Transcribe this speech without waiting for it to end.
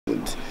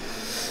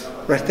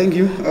Right, thank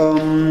you.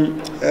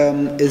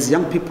 As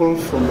young people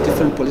from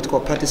different political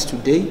parties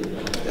today,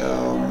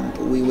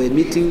 we were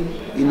meeting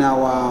in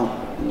our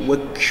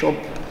workshop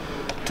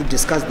to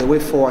discuss the way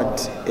forward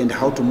and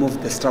how to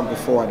move the struggle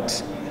forward.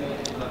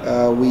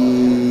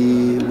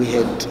 We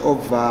had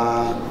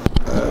over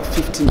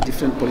 15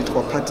 different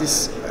political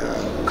parties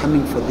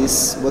coming for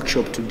this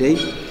workshop today,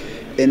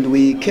 and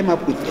we came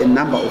up with a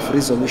number of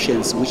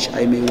resolutions which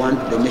I may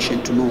want the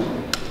nation to know.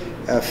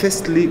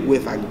 Firstly,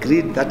 we've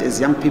agreed that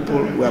as young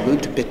people we are going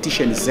to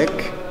petition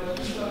ZEC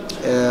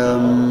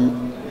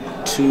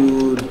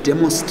to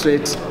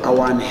demonstrate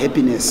our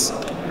unhappiness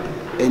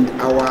and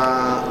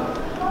our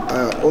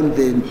on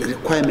the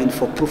requirement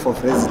for proof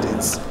of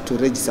residence to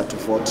register to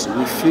vote.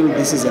 We feel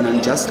this is an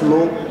unjust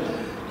law.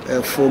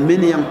 For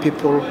many young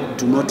people who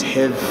do not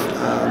have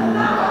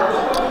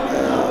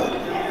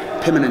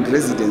permanent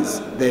residence,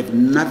 they have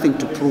nothing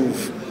to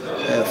prove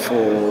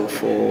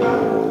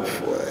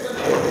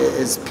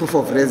as proof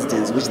of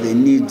residence which they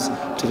need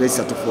to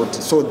register to vote.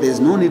 So there's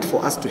no need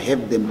for us to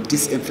have them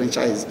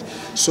disenfranchised.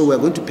 So we're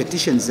going to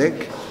petition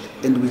ZEC,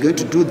 and we're going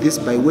to do this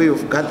by way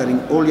of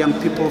gathering all young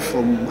people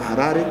from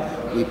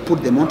Harare. We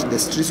put them onto the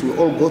streets. We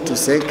all go to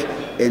ZEC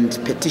and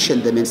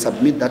petition them and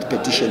submit that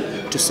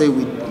petition to say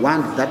we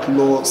want that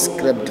law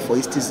scrapped, for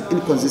it is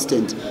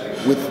inconsistent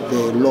with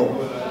the law.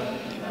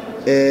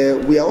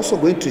 We are also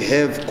going to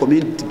have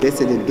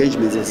community-based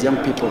engagements as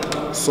young people.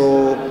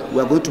 So we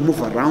are going to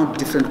move around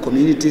different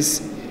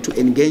communities to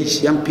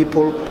engage young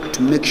people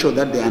to make sure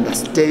that they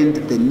understand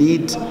the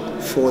need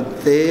for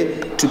there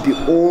to be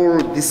all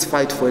this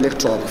fight for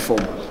electoral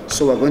reform.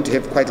 So we are going to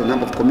have quite a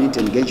number of community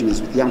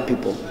engagements with young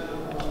people.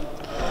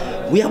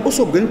 We are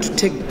also going to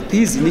take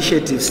these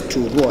initiatives to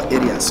rural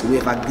areas. We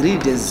have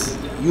agreed as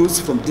youths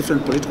from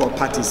different political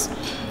parties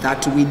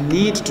that we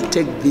need to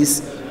take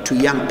this to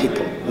young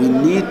people. We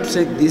need to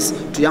take this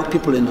to young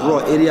people in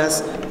rural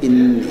areas,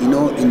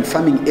 in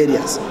farming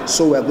areas.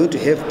 So we are going to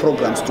have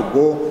programs to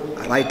go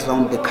right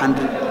around the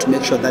country to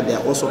make sure that they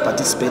are also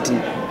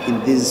participating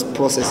in these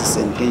processes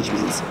and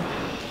engagements.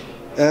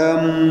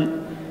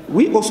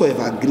 We also have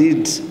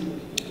agreed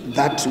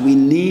that we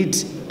need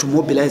to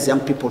mobilize young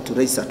people to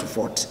register to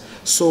vote.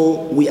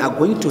 So we are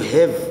going to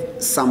have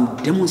some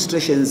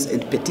demonstrations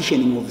and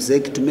petitioning of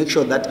ZEC to make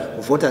sure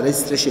that voter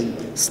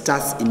registration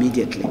starts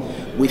immediately.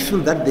 We feel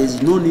that there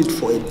is no need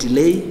for a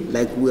delay,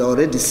 like we are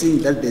already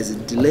seeing that there's a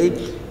delay.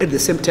 At the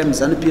same time,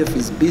 Zanu PF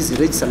is busy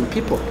registering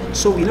people.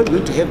 So we're not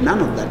going to have none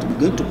of that. We're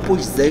going to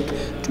push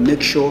ZEC to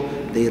make sure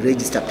they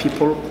register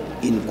people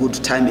in good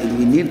time, and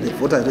we need the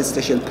voter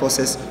registration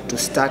process to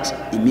start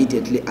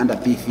immediately under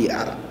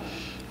BVR.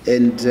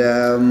 And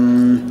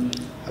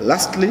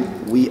lastly,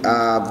 we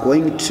are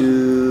going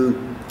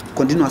to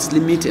continuously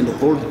meet and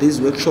hold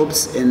these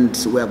workshops, and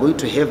we are going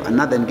to have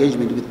another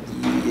engagement with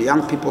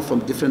young people from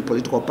different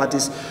political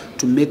parties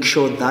to make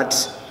sure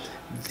that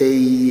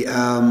they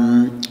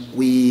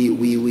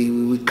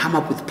we come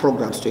up with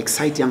programs to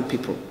excite young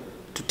people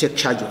to take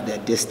charge of their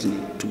destiny,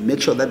 to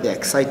make sure that they are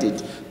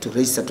excited to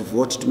register to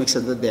vote, to make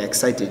sure that they are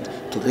excited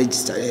to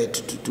register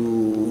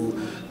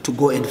to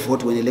go and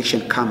vote when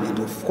election comes. And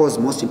of course,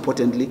 most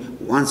importantly,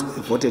 once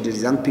we voted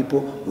as young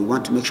people, we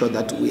want to make sure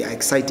that we are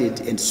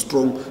excited and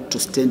strong to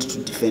stand to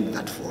defend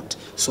that vote.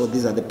 So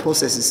these are the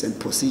processes and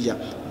procedure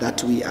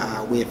that we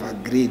have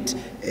agreed,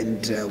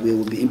 and we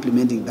will be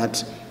implementing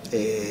that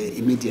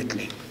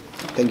immediately.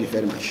 Thank you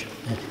very much.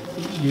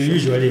 You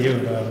usually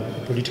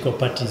have political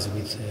parties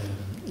with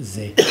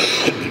ZEC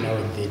now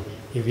and then.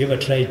 Have you ever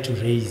tried to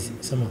raise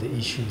some of the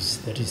issues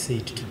that you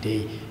said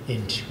today,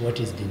 and what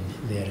has been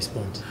their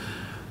response?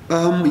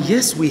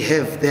 Yes, we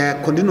have. There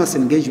are continuous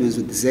engagements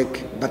with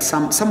ZEC, but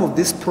some of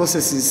these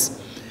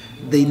processes,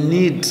 they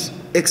need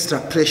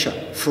extra pressure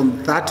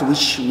from that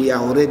which we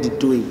are already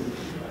doing.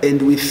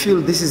 And we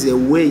feel this is a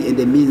way and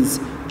a means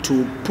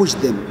to push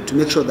them, to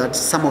make sure that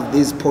some of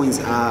these points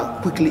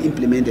are quickly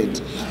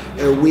implemented.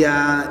 We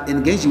are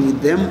engaging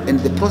with them, and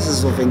the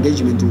process of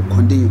engagement will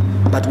continue.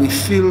 But we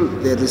feel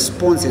the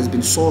response has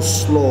been so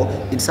slow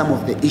in some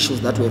of the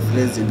issues that we have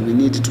raised, and we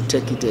need to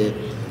take it a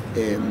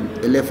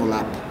level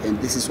up, and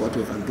this is what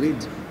we've agreed.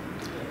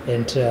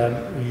 And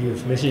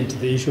you've mentioned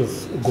the issue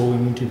of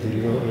going into the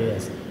rural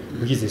areas,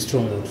 which is a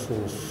stronghold for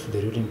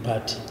the ruling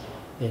party,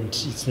 and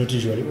it's not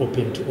usually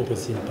open to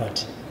opposition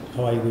party.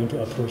 How are you going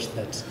to approach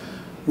that?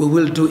 We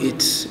will do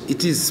it.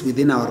 It is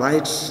within our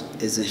rights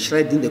as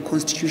enshrined in the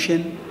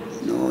Constitution,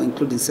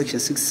 including Section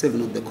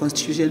 67 of the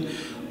Constitution.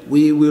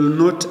 We will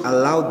not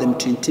allow them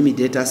to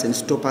intimidate us and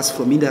stop us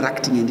from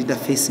interacting and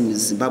interfacing with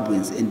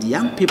Zimbabweans. And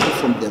young people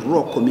from the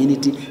rural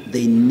community,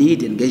 they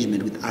need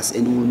engagement with us,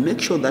 and we will make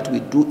sure that we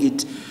do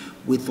it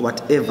with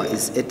whatever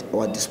is at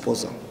our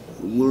disposal.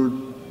 We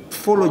will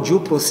follow due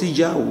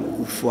procedure.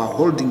 If we are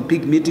holding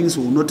big meetings,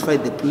 we will notify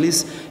the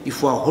police.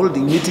 If we are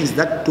holding meetings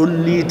that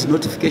don't need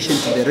notification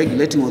to the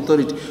regulating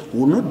authority, we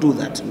will not do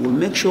that. We will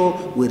make sure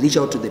we reach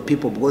out to the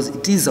people, because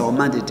it is our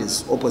mandate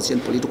as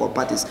opposition political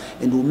parties,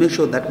 and we will make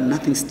sure that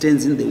nothing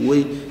stands in the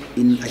way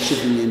in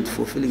achieving and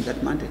fulfilling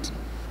that mandate.